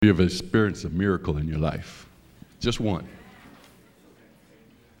You have experienced a miracle in your life? Just one.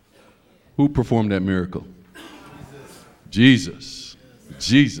 Who performed that miracle? Jesus.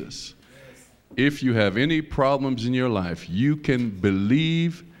 Jesus. If you have any problems in your life, you can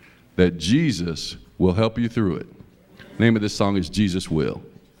believe that Jesus will help you through it. Name of this song is Jesus Will.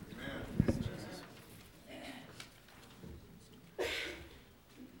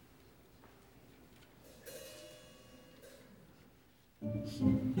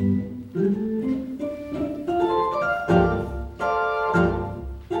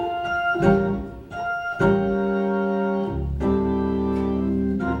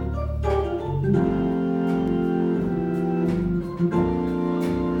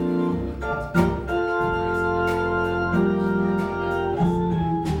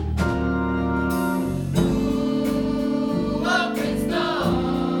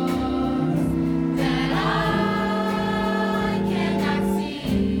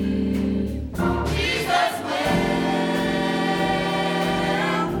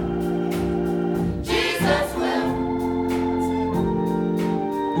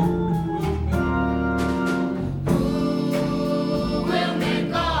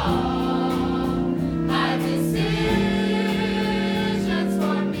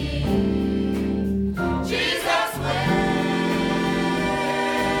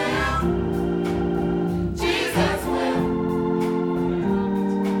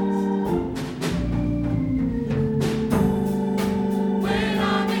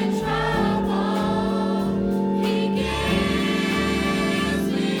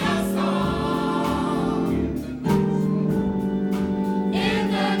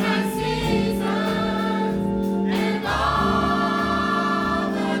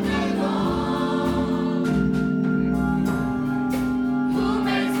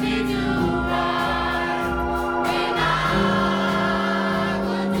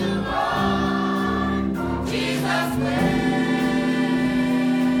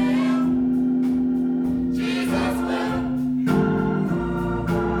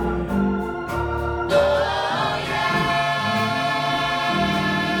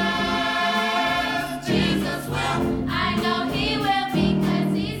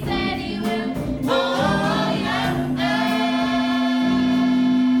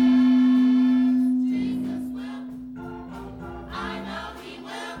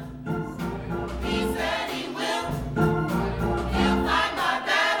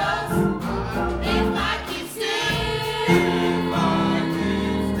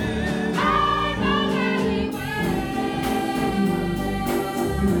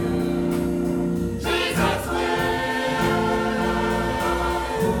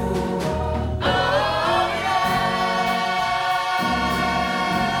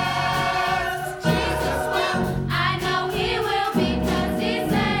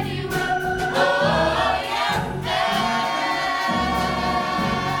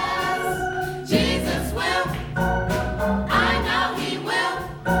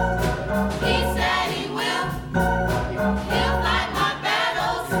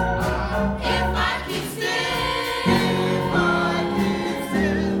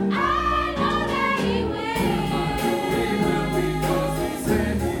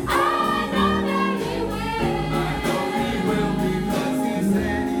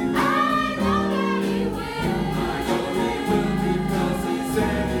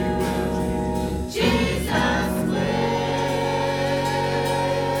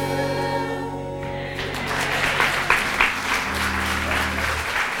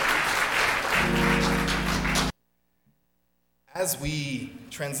 As we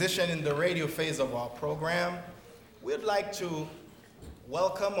transition in the radio phase of our program, we'd like to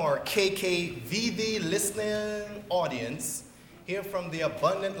welcome our KKVD listening audience here from the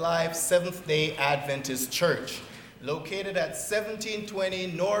Abundant Life Seventh-day Adventist Church, located at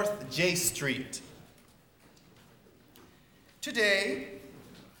 1720 North J Street. Today,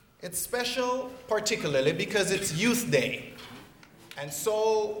 it's special particularly because it's Youth Day. And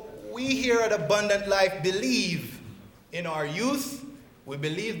so we here at Abundant Life believe in our youth. We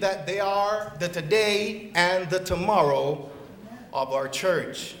believe that they are the today and the tomorrow of our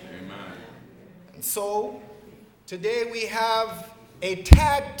church. Amen. And so today we have a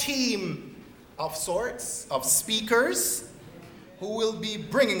tag team of sorts of speakers who will be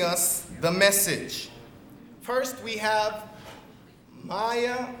bringing us the message. First we have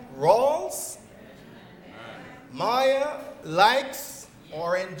Maya Rawls. Maya likes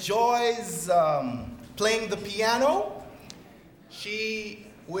or enjoys playing the piano. She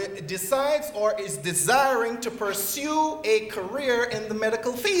decides or is desiring to pursue a career in the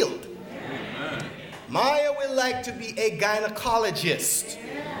medical field. Amen. Maya would like to be a gynecologist.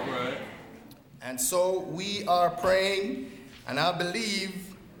 And so we are praying, and I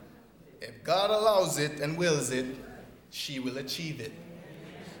believe if God allows it and wills it, she will achieve it.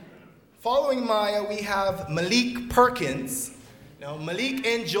 Following Maya, we have Malik Perkins. Now, Malik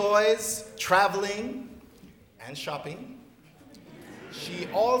enjoys traveling and shopping. She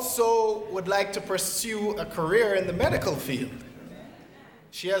also would like to pursue a career in the medical field.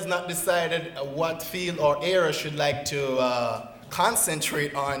 She has not decided what field or area she'd like to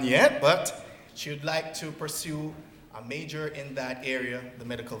concentrate on yet, but she would like to pursue a major in that area, the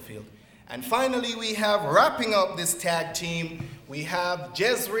medical field. And finally, we have, wrapping up this tag team, we have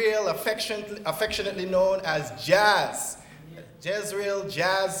Jezreel, affectionately known as Jazz. Jezreel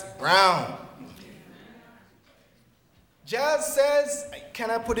Jazz Brown. Jazz says,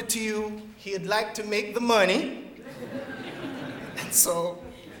 can I put it to you, he'd like to make the money. And so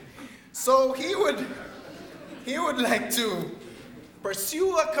he would like to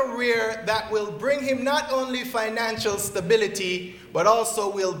pursue a career that will bring him not only financial stability, but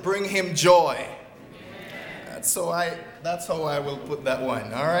also will bring him joy. That's how I will put that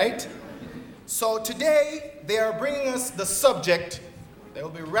one, all right? So today, they are bringing us the subject. They will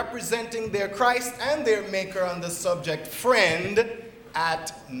be representing their Christ and their Maker on the subject, Friend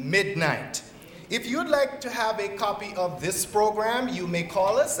at Midnight. If you'd like to have a copy of this program, you may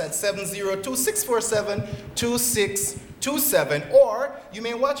call us at 702-647-2627, or you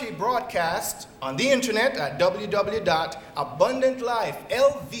may watch a broadcast on the internet at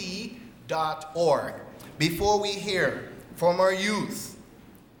www.abundantlifeLV.org. Before we hear from our youth,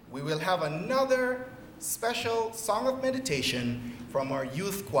 we will have another special song of meditation from our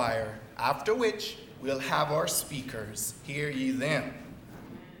youth choir, after which we'll have our speakers. Hear ye them.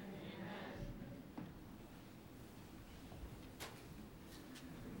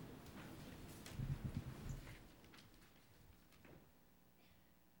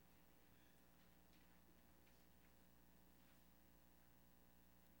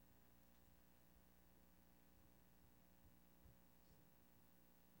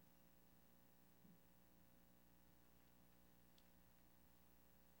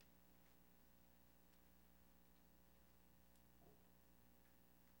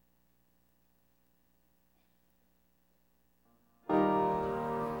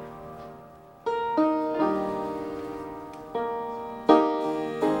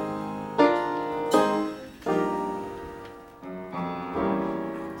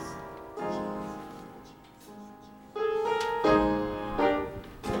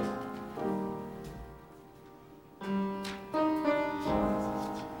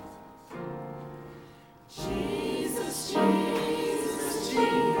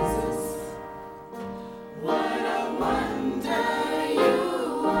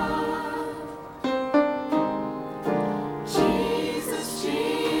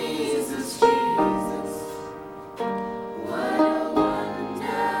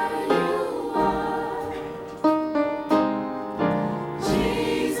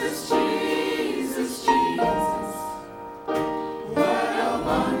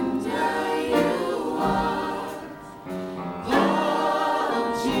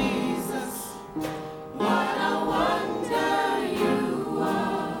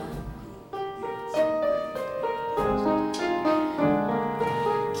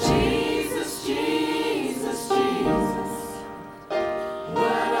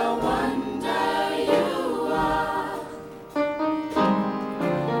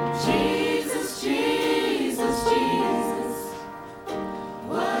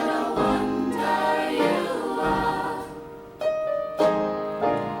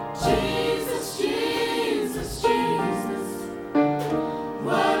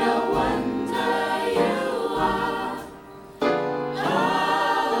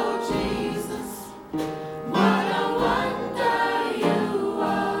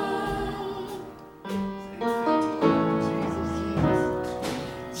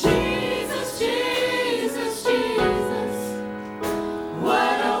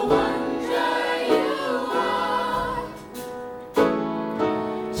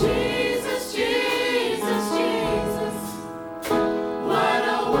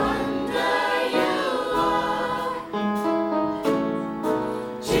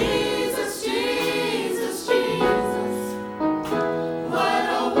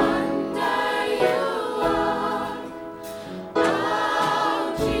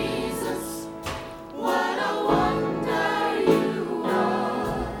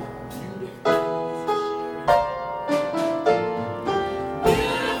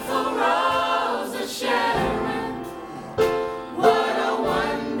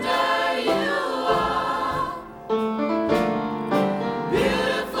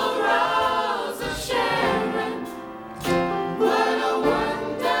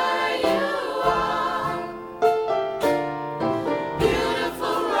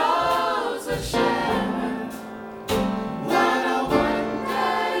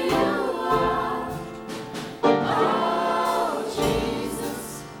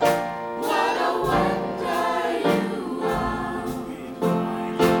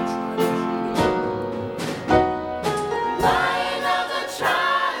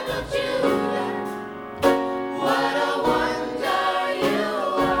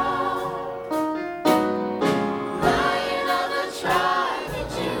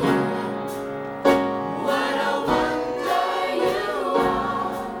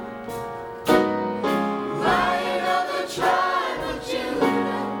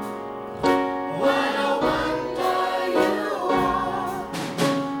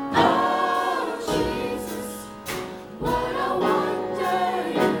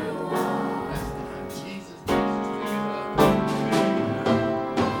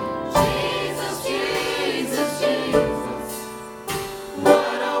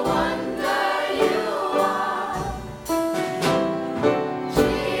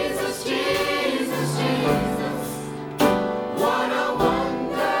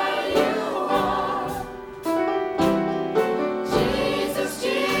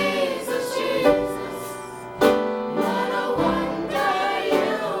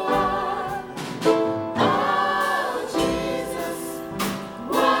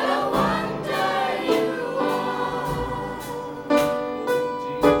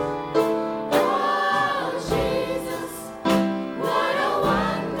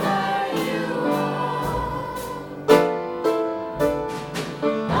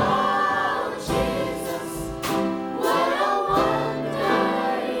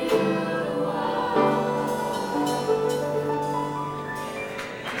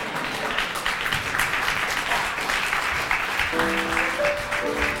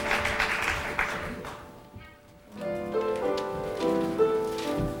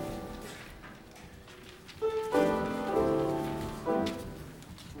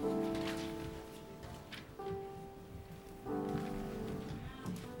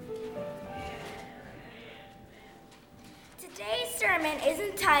 is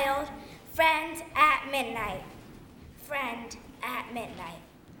entitled Friend at Midnight. Friend at Midnight.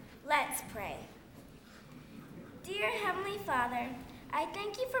 Let's pray. Dear Heavenly Father, I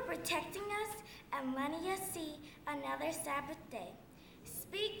thank you for protecting us and letting us see another Sabbath day.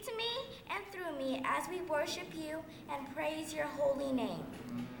 Speak to me and through me as we worship you and praise your holy name.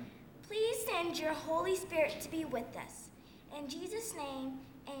 Please send your Holy Spirit to be with us. In Jesus' name,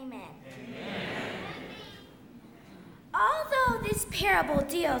 amen. Amen. Although this parable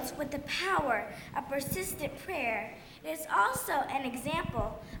deals with the power of persistent prayer, it is also an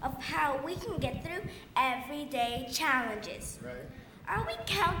example of how we can get through everyday challenges. Right. Are we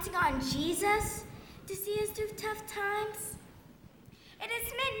counting on Jesus to see us through tough times? It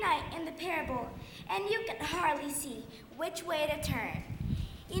is midnight in the parable, and you can hardly see which way to turn.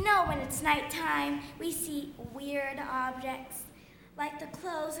 You know, when it's nighttime, we see weird objects, like the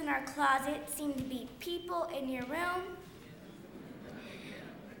clothes in our closet seem to be people in your room.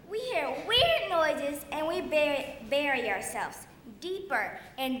 We hear weird noises, and we bury ourselves deeper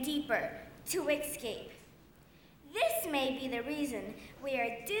and deeper to escape. This may be the reason we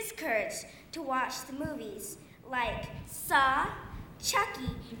are discouraged to watch the movies like Saw,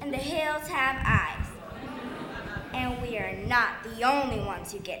 Chucky, and The Hills Have Eyes. And we are not the only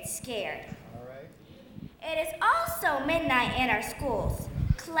ones who get scared. All right. It is also midnight in our schools.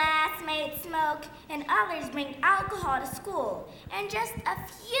 Classmates smoke and others bring alcohol to school, and just a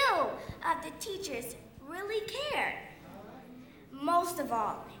few of the teachers really care. Most of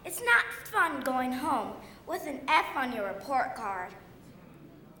all, it's not fun going home with an F on your report card.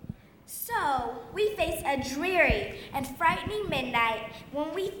 So, we face a dreary and frightening midnight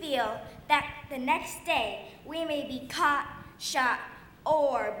when we feel that the next day we may be caught, shot,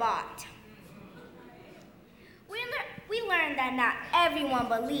 or bought. We learn that not everyone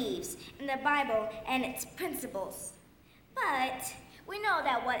believes in the Bible and its principles. But we know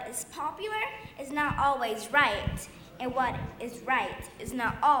that what is popular is not always right, and what is right is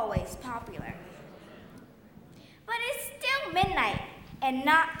not always popular. But it's still midnight, and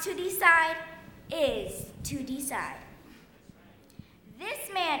not to decide is to decide.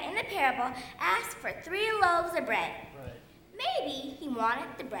 This man in the parable asked for 3 loaves of bread. Right. Maybe he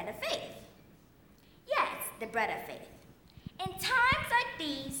wanted the bread of faith. Yes, the bread of faith. In times like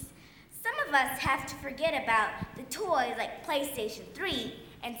these, some of us have to forget about the toys like PlayStation 3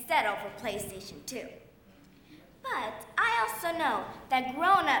 and settle for PlayStation 2. But I also know that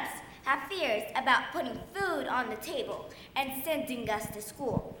grown-ups have fears about putting food on the table and sending us to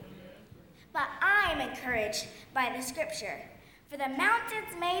school. But I am encouraged by the scripture. For the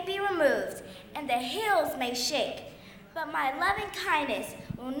mountains may be removed and the hills may shake, but my loving kindness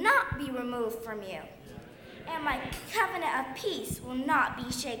will not be removed from you, and my covenant of peace will not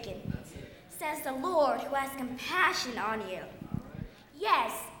be shaken, says the Lord who has compassion on you.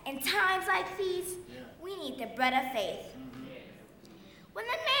 Yes, in times like these, we need the bread of faith. When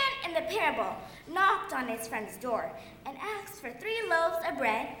the man in the parable knocked on his friend's door and asked for 3 loaves of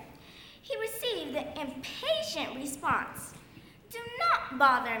bread, he received the impatient response, "Do not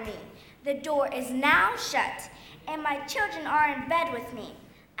bother me. The door is now shut, and my children are in bed with me.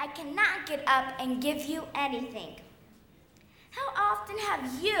 I cannot get up and give you anything." How often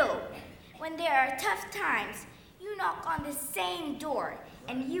have you, when there are tough times, you knock on the same door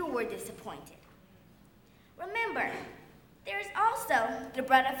and you were disappointed? Remember, there is also the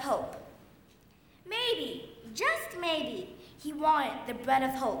bread of hope. Maybe, just maybe, he wanted the bread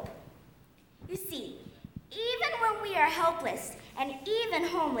of hope. You see, even when we are helpless and even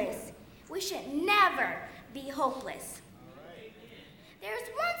homeless, we should never be hopeless. There was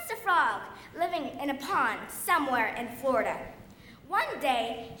once a frog living in a pond somewhere in Florida. One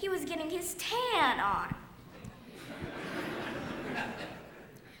day, he was getting his tan on.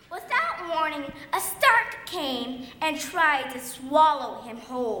 Without warning, a stork came and tried to swallow him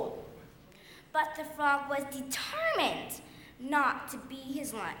whole. But the frog was determined not to be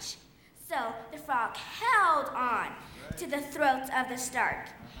his lunch. So the frog held on to the throat of the stork,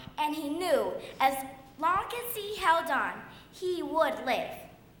 and he knew as long as he held on, he would live.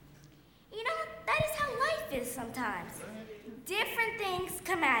 You know, that is how life is sometimes. Different things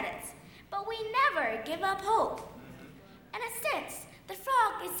come at us, but we never give up hope. In a sense, the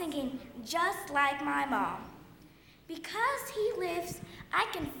frog is singing just like my mom. Because he lives, I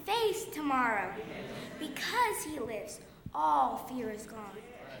can face tomorrow. Because he lives, all fear is gone.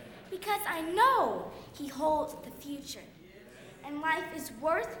 Because I know he holds the future. And life is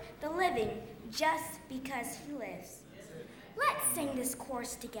worth the living just because he lives. Let's sing this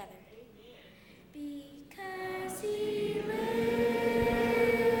chorus together. Because he lives,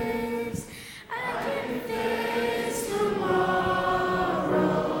 I can face tomorrow.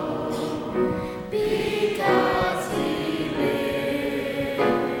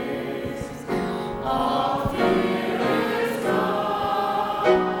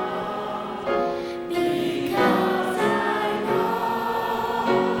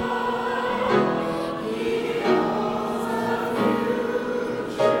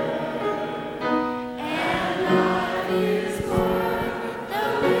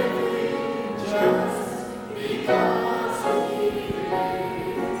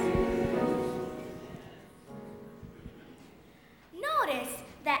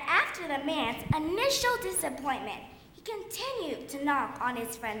 that after the man's initial disappointment, he continued to knock on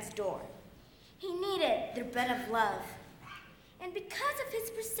his friend's door. He needed their bit of love. And because of his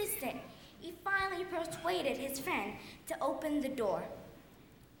persistence, he finally persuaded his friend to open the door.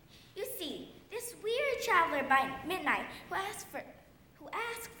 You see, this weary traveler by midnight who asked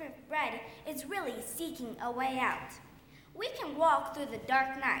for bread is really seeking a way out. We can walk through the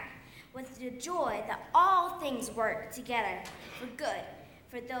dark night with the joy that all things work together for good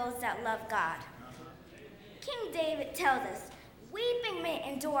for those that love God. King David tells us, weeping may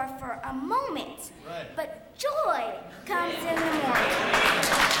endure for a moment, but joy comes in the morning.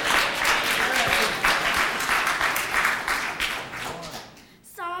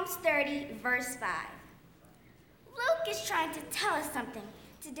 Psalms 30, verse 5. Luke is trying to tell us something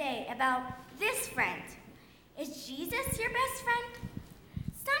today about this friend. Is Jesus your best friend?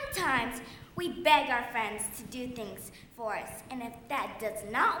 Sometimes we beg our friends to do things for us, and if that does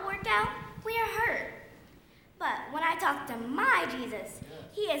not work out, we are hurt. But when I talk to my Jesus,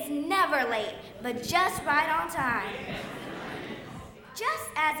 he is never late, but just right on time. Just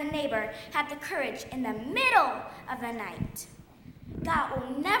as a neighbor had the courage in the middle of the night, God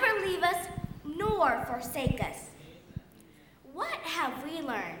will never leave us nor forsake us. What have we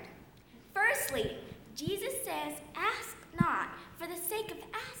learned? Firstly, Jesus says, ask not for the sake of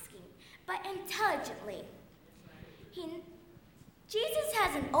asking, but intelligently. Jesus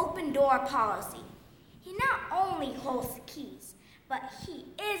has an open door policy. He not only holds the keys, but he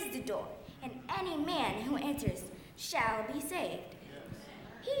is the door, and any man who enters shall be saved.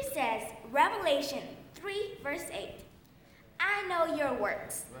 He says, Revelation 3, verse 8, I know your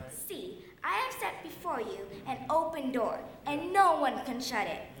works. See, I have set before you an open door, and no one can shut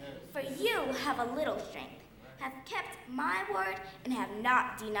it. For you have a little strength, have kept my word, and have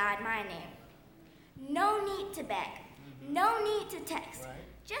not denied my name. No need to beg, no need to text.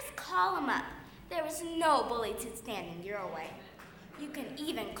 Just call him up. There is no bully to stand in your way. You can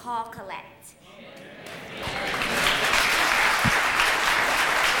even call Colette.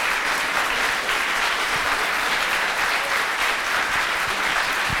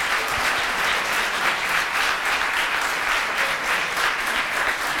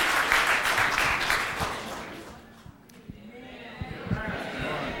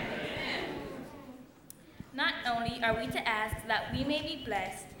 Not only are we to ask that we may be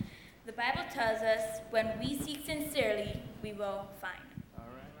blessed, the Bible tells us when we seek sincerely, we will find. All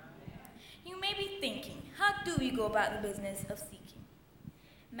right. You may be thinking, how do we go about the business of seeking?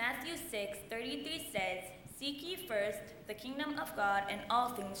 Matthew 6:33 says, Seek ye first the kingdom of God, and all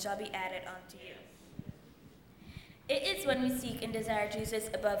things shall be added unto you. It is when we seek and desire Jesus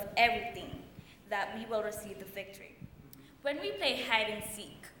above everything that we will receive the victory. When we play hide and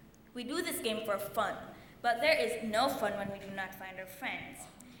seek, we do this game for fun, but there is no fun when we do not find our friends.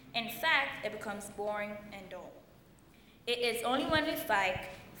 In fact, it becomes boring and dull. It is only when we find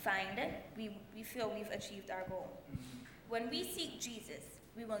we feel we've achieved our goal. When we seek Jesus,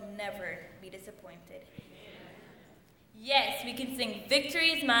 we will never be disappointed. Yes, we can sing,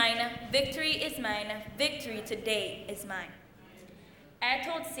 victory is mine, victory is mine, victory today is mine. I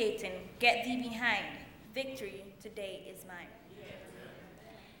told Satan, get thee behind, victory today is mine.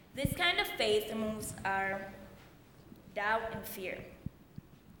 This kind of faith removes our doubt and fear.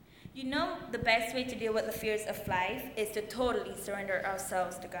 You know, the best way to deal with the fears of life is to totally surrender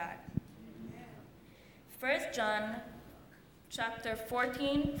ourselves to God. 1 John chapter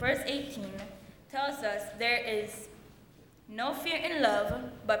 14, verse 18 tells us there is no fear in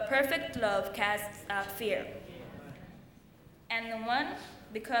love, but perfect love casts out fear.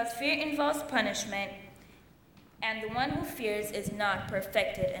 Because fear involves punishment, and the one who fears is not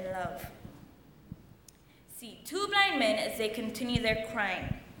perfected in love. See, two blind men, as they continue their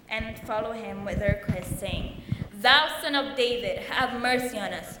crying, and follow him with their request, saying, Thou son of David, have mercy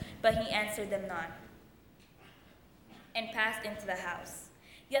on us. But he answered them not, and passed into the house.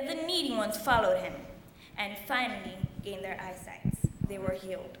 Yet the needy ones followed him, and finally gained their eyesight. They were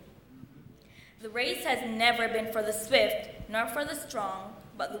healed. The race has never been for the swift, nor for the strong,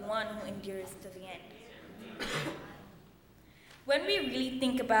 but the one who endures to the end. When we really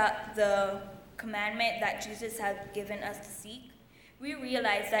think about the commandment that Jesus has given us to seek, we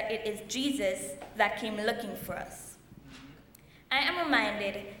realize that it is Jesus that came looking for us. I am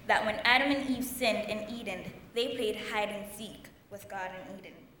reminded that when Adam and Eve sinned in Eden, they played hide and seek with God in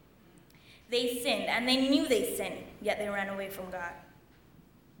Eden. They sinned, and they knew they sinned, yet they ran away from God.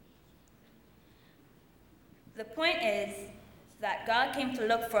 The point is that God came to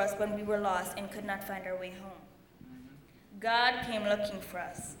look for us when we were lost and could not find our way home. God came looking for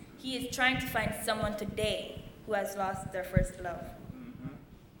us. He is trying to find someone today who has lost their first love.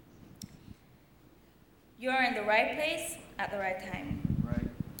 You're in the right place at the right time. Right.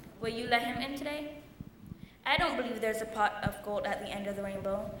 Will you let him in today? I don't believe there's a pot of gold at the end of the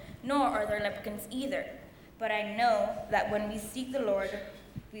rainbow, nor are there leprechauns either. But I know that when we seek the Lord,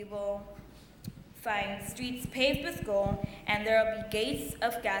 we will find streets paved with gold, and there will be gates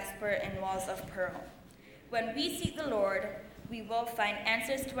of jasper and walls of pearl. When we seek the Lord, we will find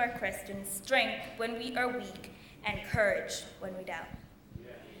answers to our questions, strength when we are weak, and courage when we doubt.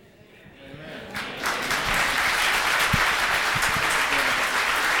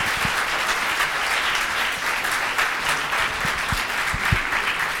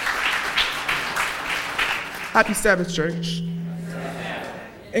 Happy Sabbath, church.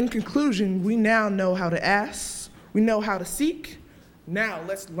 In conclusion, we now know how to ask, we know how to seek, now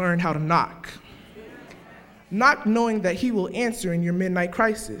let's learn how to knock. Knock knowing that he will answer in your midnight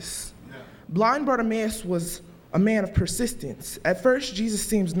crisis. Blind Bartimaeus was a man of persistence. At first, Jesus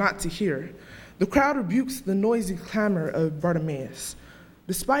seems not to hear. The crowd rebukes the noisy clamor of Bartimaeus.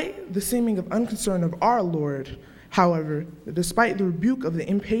 Despite the seeming of unconcern of our Lord, however, despite the rebuke of the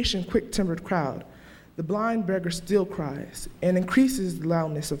impatient, quick-tempered crowd, the blind beggar still cries and increases the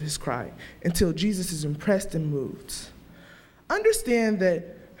loudness of his cry until Jesus is impressed and moved. Understand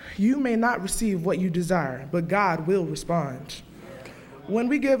that you may not receive what you desire, but God will respond. When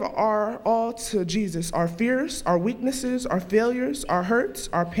we give our all to Jesus, our fears, our weaknesses, our failures, our hurts,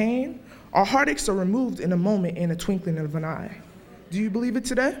 our pain, our heartaches are removed in a moment, in a twinkling of an eye. Do you believe it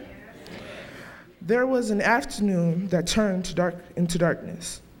today? There was an afternoon that turned into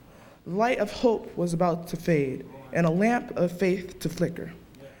darkness. The light of hope was about to fade, and a lamp of faith to flicker.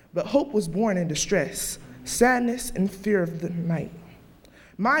 But hope was born in distress, sadness, and fear of the night.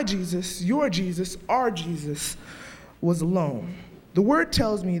 My Jesus, your Jesus, our Jesus was alone. The word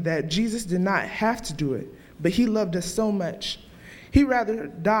tells me that Jesus did not have to do it, but he loved us so much. He'd rather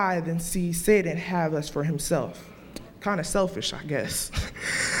die than see Satan have us for himself. Kind of selfish, I guess.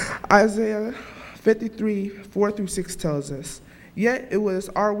 Isaiah 53, 4-6 tells us, "Yet it was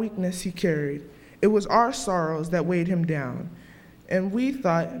our weakness he carried. It was our sorrows that weighed him down. And we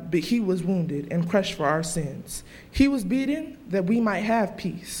thought, but he was wounded and crushed for our sins. He was beaten that we might have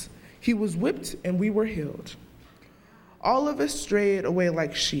peace. He was whipped and we were healed. All of us strayed away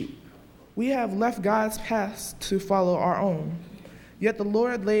like sheep. We have left God's path to follow our own. Yet the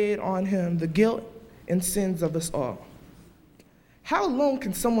Lord laid on him the guilt and sins of us all." How alone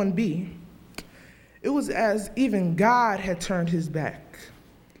can someone be? It was as even God had turned his back.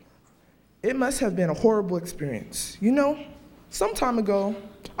 It must have been a horrible experience. You know, some time ago,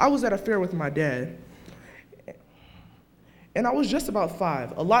 I was at a fair with my dad, and I was just about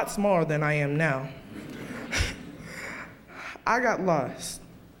 5, a lot smaller than I am now. I got lost,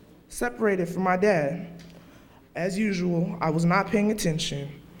 separated from my dad. As usual, I was not paying attention.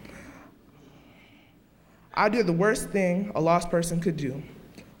 I did the worst thing a lost person could do,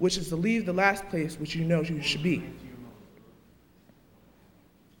 which is to leave the last place which you know you should be.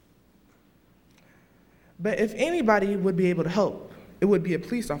 But if anybody would be able to help, it would be a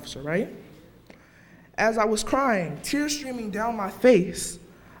police officer, right? As I was crying, tears streaming down my face,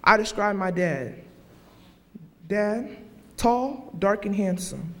 I described my dad. Dad, tall, dark, and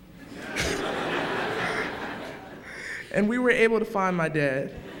handsome. And we were able to find my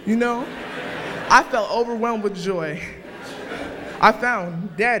dad. You know, I felt overwhelmed with joy. I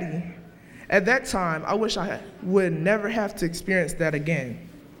found Daddy. At that time, I wish I would never have to experience that again.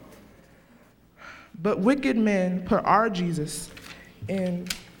 But wicked men put our Jesus in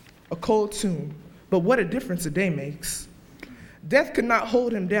a cold tomb. But what a difference a day makes. Death could not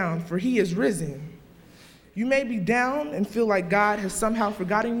hold him down, for he is risen. You may be down and feel like God has somehow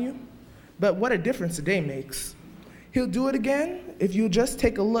forgotten you, but what a difference a day makes. He'll do it again if you just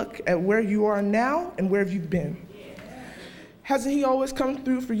take a look at where you are now and where you've been. Hasn't he always come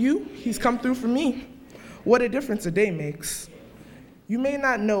through for you? He's come through for me. What a difference a day makes. You may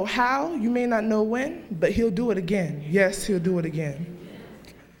not know how, you may not know when, but he'll do it again. Yes, he'll do it again.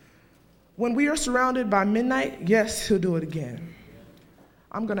 When we are surrounded by midnight, yes, he'll do it again.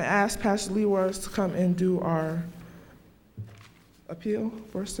 I'm going to ask Pastor Lee Wars to come and do our appeal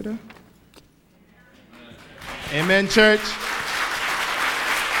for us today. Amen, church.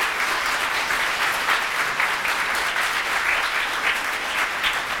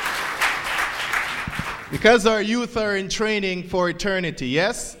 Because our youth are in training for eternity,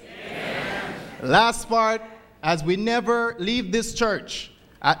 yes? Yes. Last part, as we never leave this church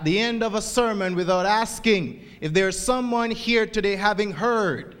at the end of a sermon without asking if there's someone here today having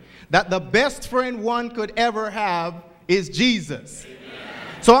heard that the best friend one could ever have is Jesus. Amen.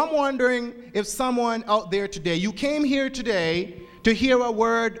 So I'm wondering if someone out there today, you came here today to hear a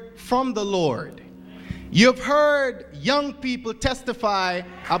word from the Lord. You've heard young people testify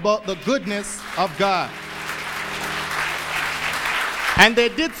about the goodness of God. And they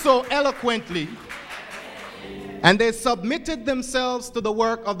did so eloquently. And they submitted themselves to the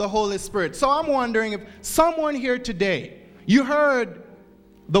work of the Holy Spirit. So I'm wondering if someone here today, you heard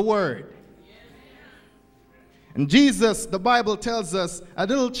the word. And Jesus, the Bible tells us, a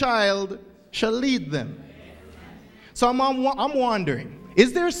little child shall lead them. So I'm wondering,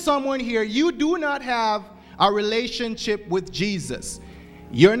 is there someone here, you do not have a relationship with Jesus.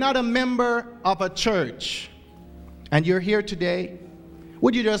 You're not a member of a church. And you're here today.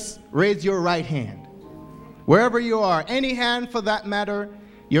 Would you just raise your right hand? Wherever you are, any hand for that matter,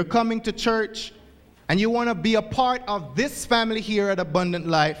 you're coming to church and you want to be a part of this family here at Abundant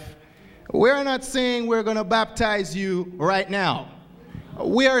Life. We're not saying we're going to baptize you right now.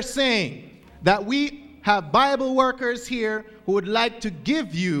 We are saying that we have Bible workers here who would like to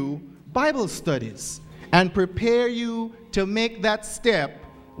give you Bible studies and prepare you to make that step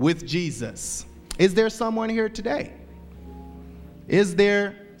with Jesus. Is there someone here today? Is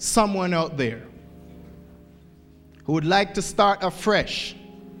there someone out there who would like to start afresh?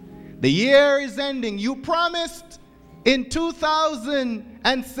 The year is ending. You promised in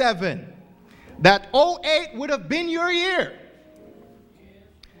 2007 that 08 would have been your year.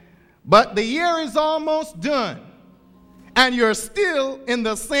 But the year is almost done. And you're still in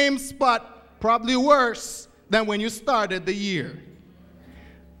the same spot, probably worse than when you started the year.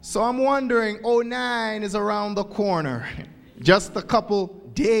 So I'm wondering, 09 is around the corner. Just a couple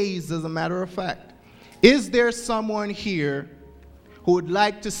days, as a matter of fact. Is there someone here who would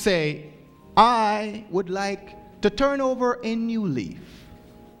like to say, I would like to turn over a new leaf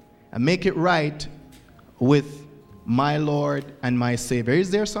and make it right with my Lord and my Savior? Is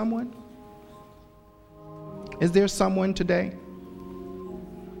there someone? Is there someone today?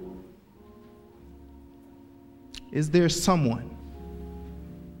 Is there someone?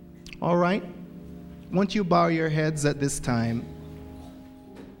 All right. Won't you bow your heads at this time?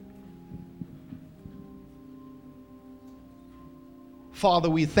 Father,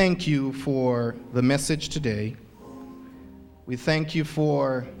 we thank you for the message today. We thank you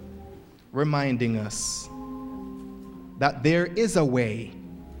for reminding us that there is a way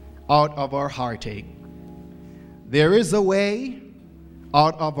out of our heartache. There is a way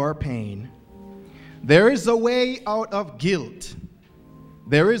out of our pain. There is a way out of guilt.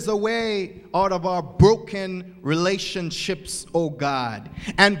 There is a way out of our broken relationships, oh God.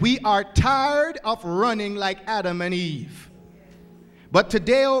 And we are tired of running like Adam and Eve. But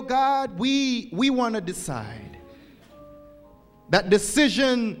today, oh God, we want to decide. That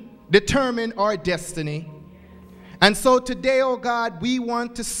decision determines our destiny. And so today, oh God, we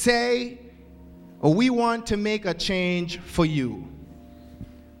want to say, or we want to make a change for you.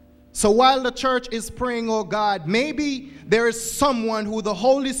 So while the church is praying, oh God, maybe there is someone who the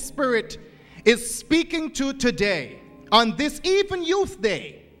Holy Spirit is speaking to today on this even youth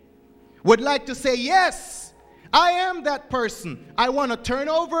day would like to say, yes, I am that person. I want to turn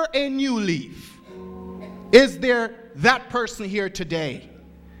over a new leaf. Is there that person here today?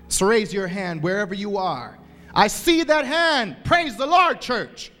 So raise your hand wherever you are. I see that hand. Praise the Lord,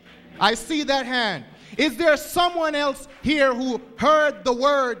 church. I see that hand. Is there someone else here who heard the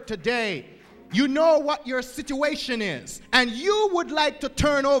word today? You know what your situation is, and you would like to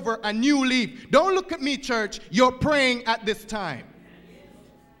turn over a new leaf. Don't look at me, church. You're praying at this time.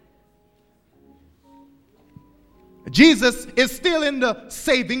 Jesus is still in the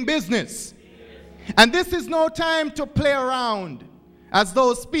saving business. And this is no time to play around as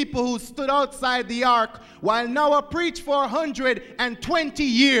those people who stood outside the ark while Noah preached for 120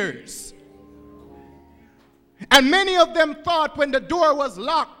 years. And many of them thought when the door was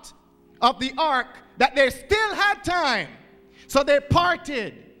locked of the ark that they still had time. So they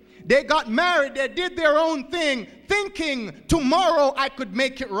parted. They got married. They did their own thing, thinking tomorrow I could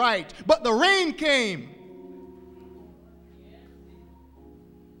make it right. But the rain came.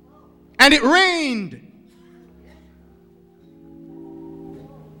 And it rained.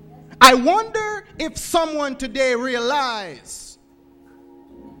 I wonder if someone today realized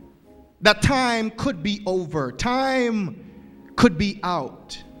that time could be over. Time could be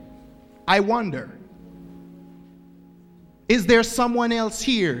out. I wonder, is there someone else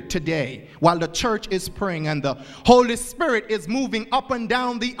here today while the church is praying and the Holy Spirit is moving up and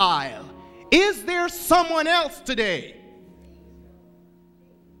down the aisle? Is there someone else today?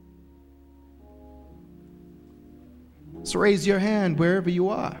 So raise your hand wherever you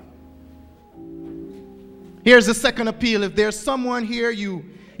are. Here's the second appeal. If there's someone here,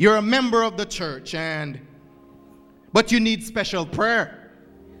 you're a member of the church, but you need special prayer.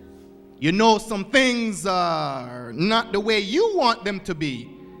 You know some things are not the way you want them to be.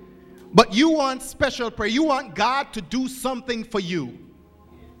 But you want special prayer. You want God to do something for you.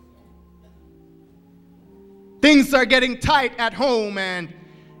 Things are getting tight at home and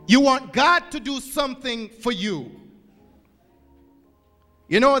you want God to do something for you.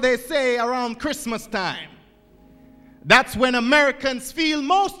 You know, they say around Christmas time, that's when Americans feel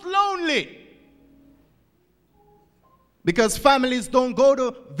most lonely. Because families don't go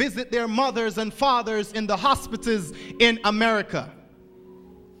to visit their mothers and fathers in the hospitals in America.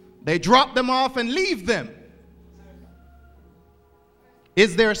 They drop them off and leave them.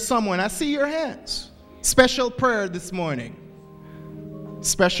 Is there someone? I see your hands. Special prayer this morning.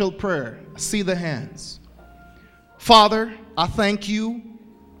 Special prayer. I see the hands. Father, I thank you.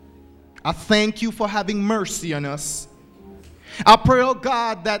 I thank you for having mercy on us. I pray, oh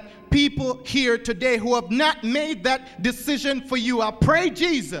God, that people here today who have not made that decision for you, I pray,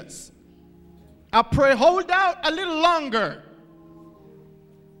 Jesus, I pray, hold out a little longer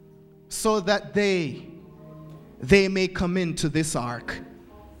so that they may come into this ark.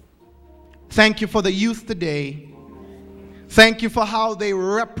 Thank you for the youth today. Thank you for how they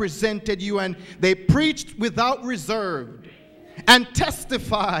represented you and they preached without reserve and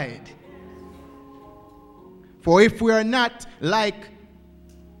testified. For if we are not like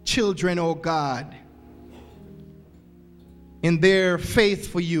children, oh God, in their faith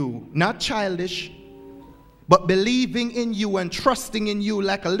for you, not childish, but believing in you and trusting in you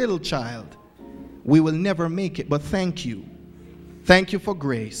like a little child, we will never make it. But thank you. Thank you for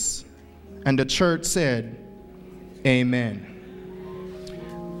grace. And the church said, amen.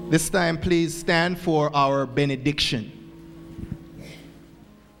 This time, please stand for our benediction.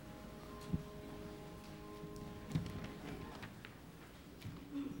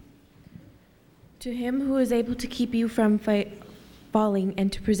 To him who is able to keep you from falling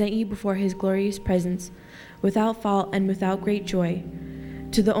and to present you before his glorious presence, without fault and without great joy,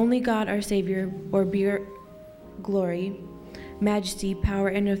 to the only God our Savior, or be glory, majesty, power,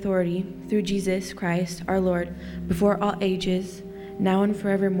 and authority through Jesus Christ our Lord, before all ages, now and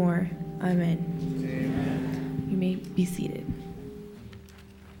forevermore. Amen. Amen. You may be seated.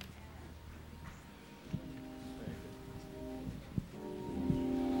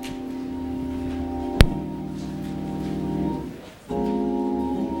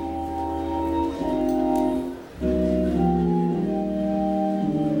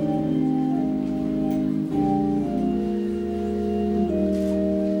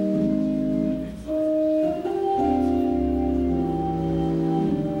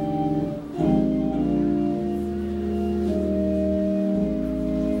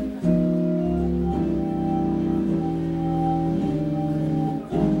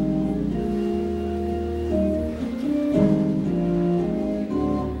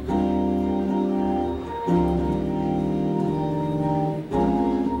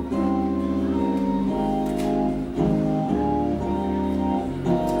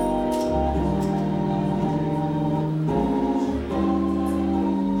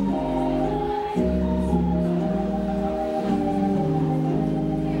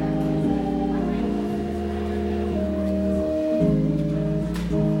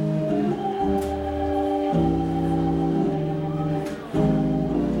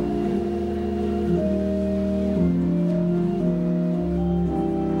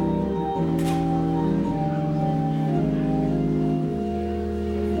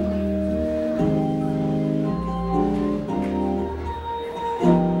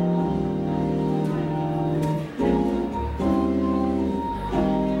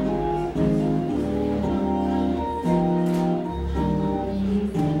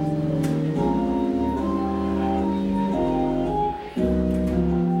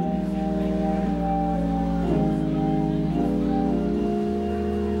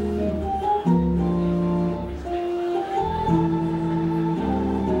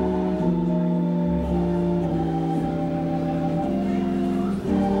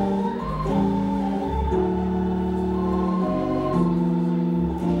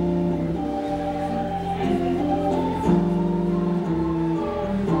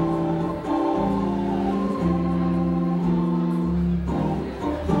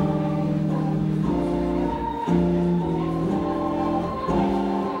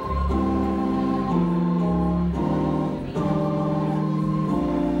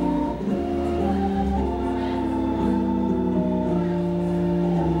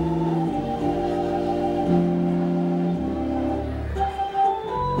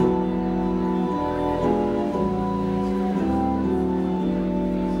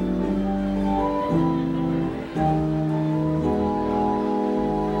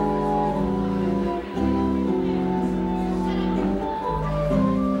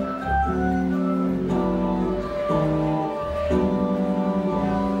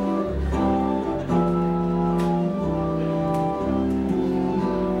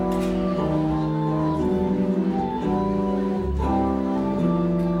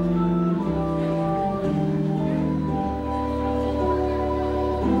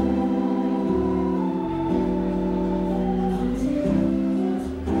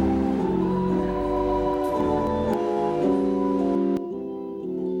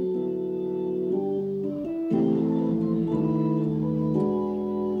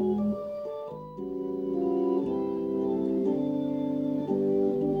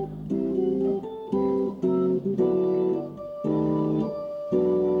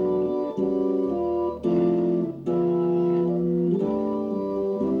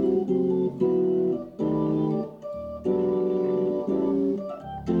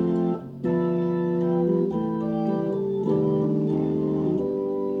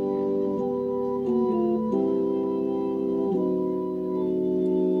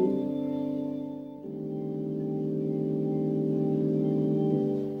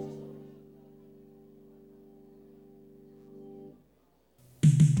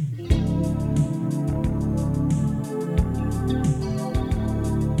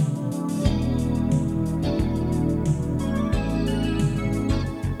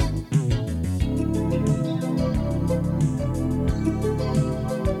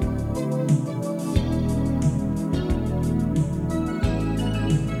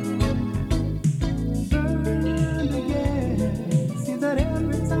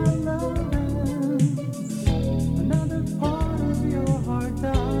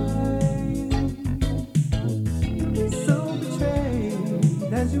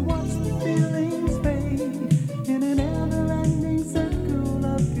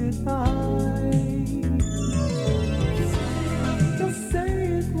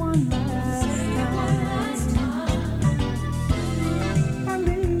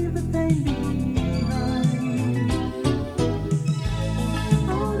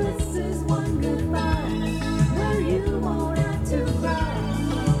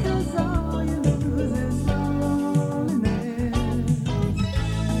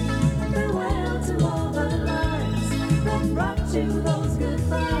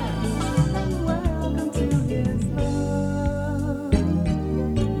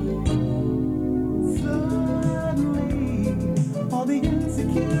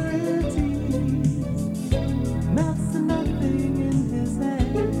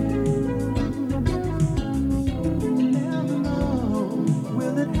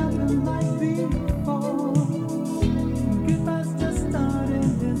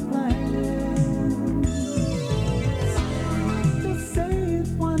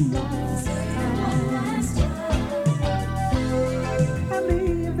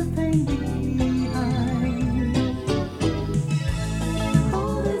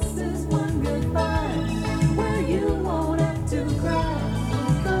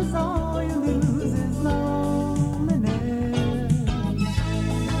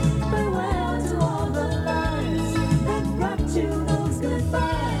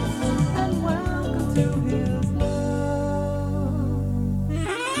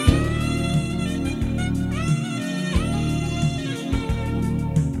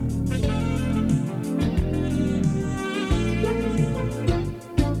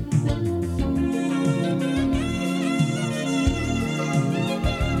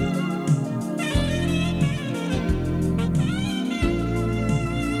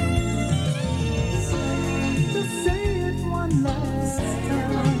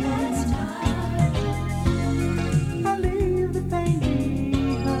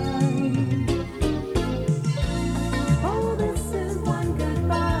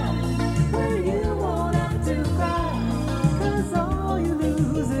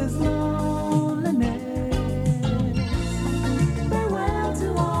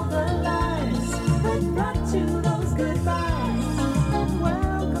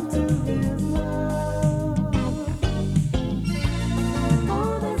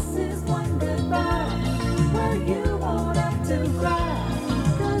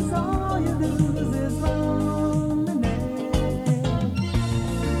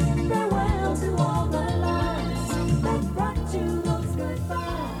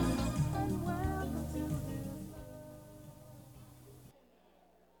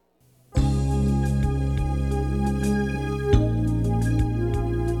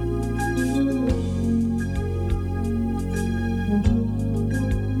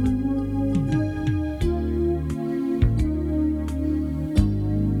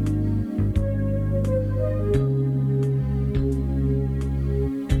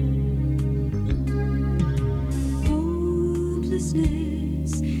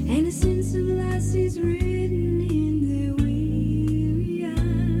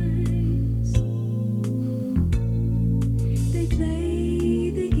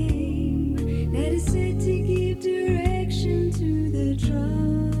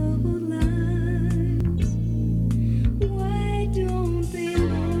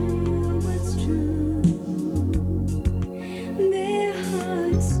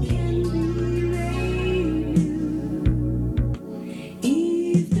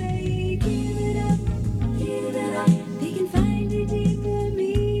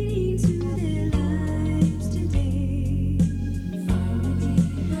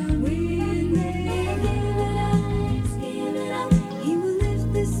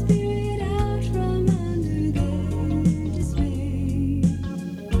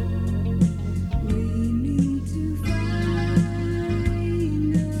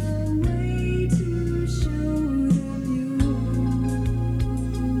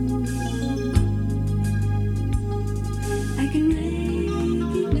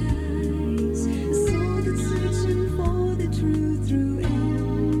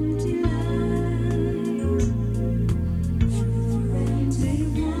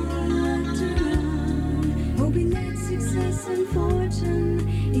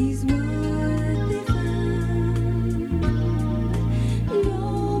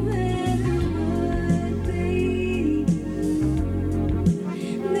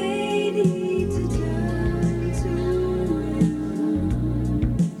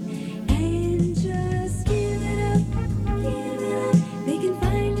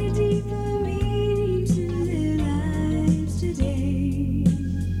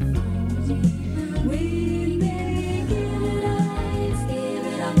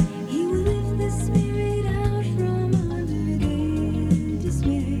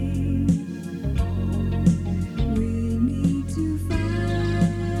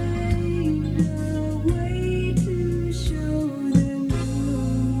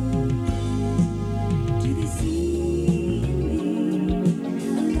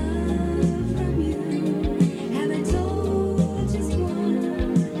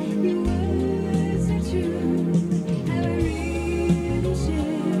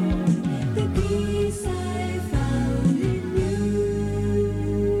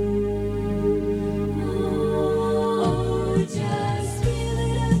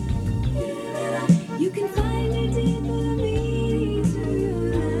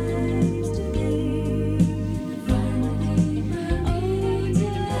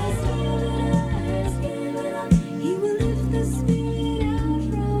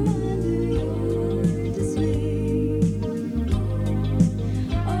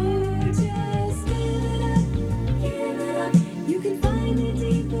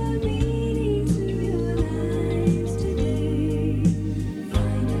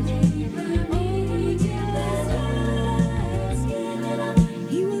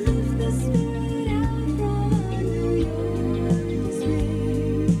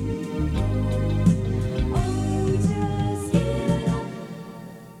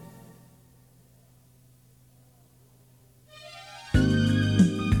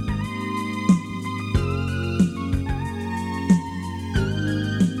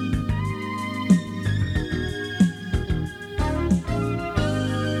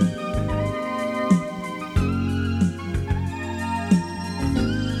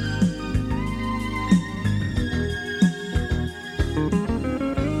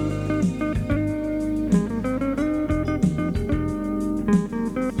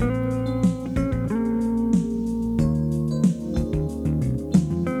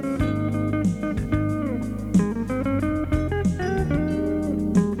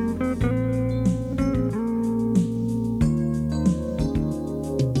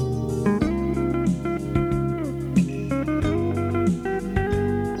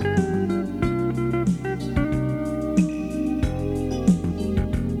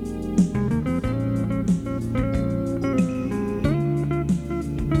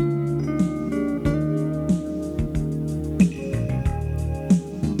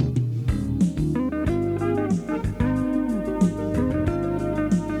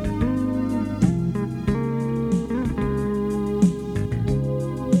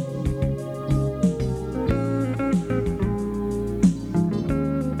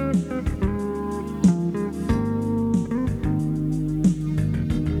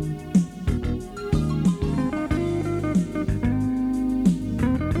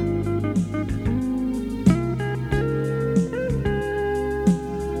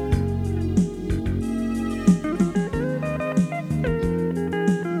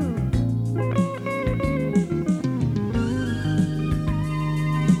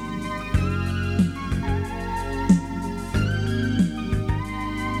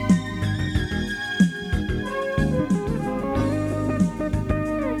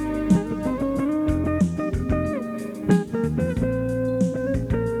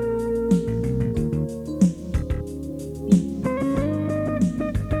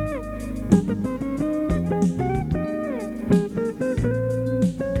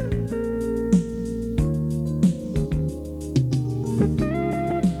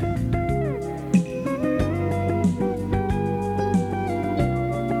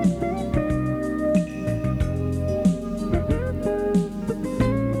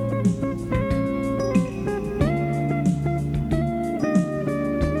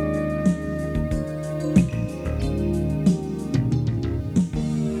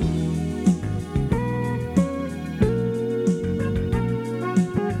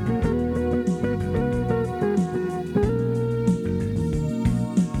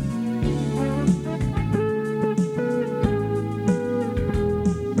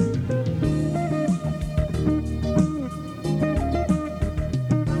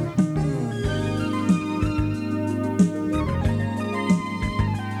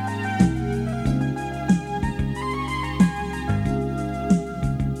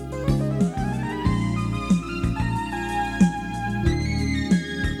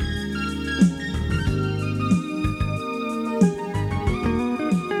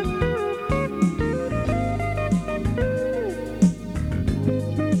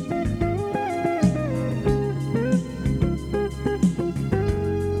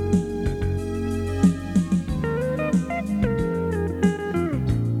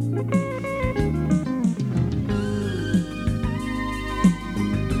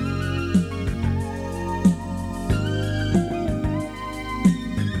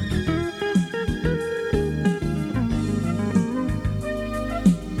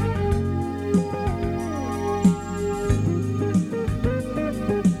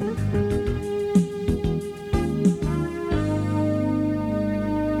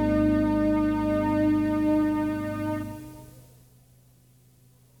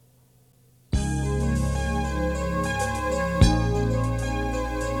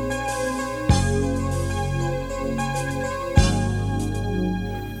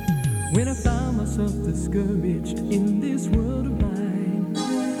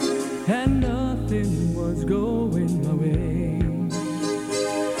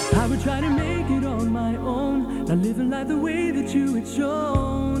 I would try to make it on my own, not living life the way that you had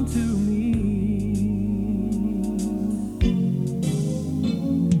shown to me.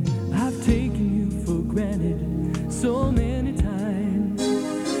 I've taken you for granted so many times,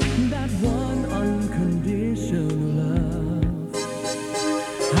 that one unconditional love.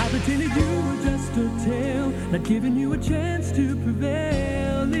 I pretended you were just a tale, not giving you a chance to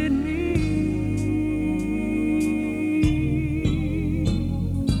prevail in me.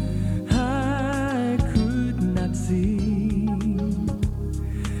 I could not see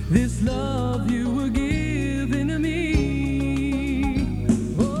this love you were giving to me.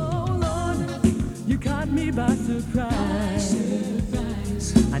 Oh Lord, you caught me by surprise.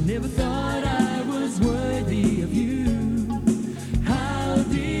 I never thought I was worthy of you. How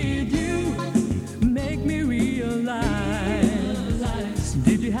did you make me realize?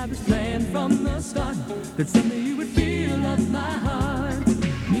 Did you have this plan from the start, that someday you would feel of my heart?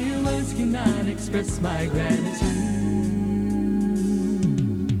 Mere words cannot express my gratitude.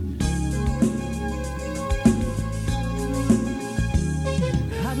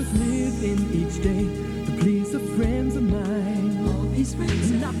 I was living each day to please the friends of mine,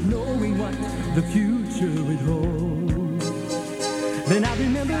 not knowing what the future would hold. Then I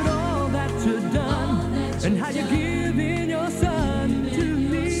remembered all that you'd done, and how you given your son to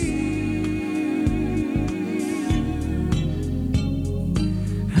me.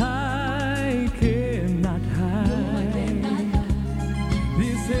 I cannot hide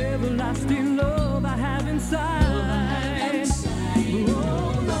this everlasting love I have inside.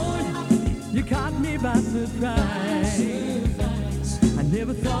 Oh Lord, you caught me by surprise. I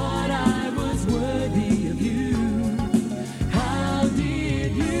never thought I was worthy of you. How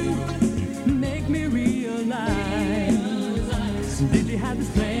did you make me realize? Did you have this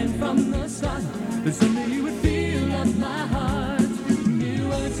plan from the start, that someday you would feel of my heart? Mere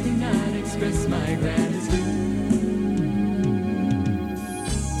words cannot express my gratitude.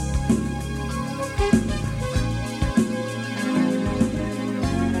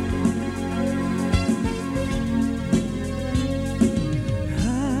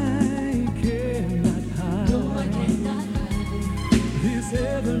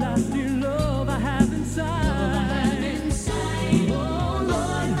 Everlasting love I have inside. Oh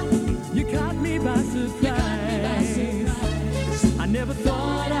Lord, you caught me by surprise. I never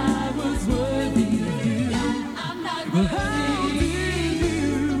thought I was worthy of you. I'm not worthy.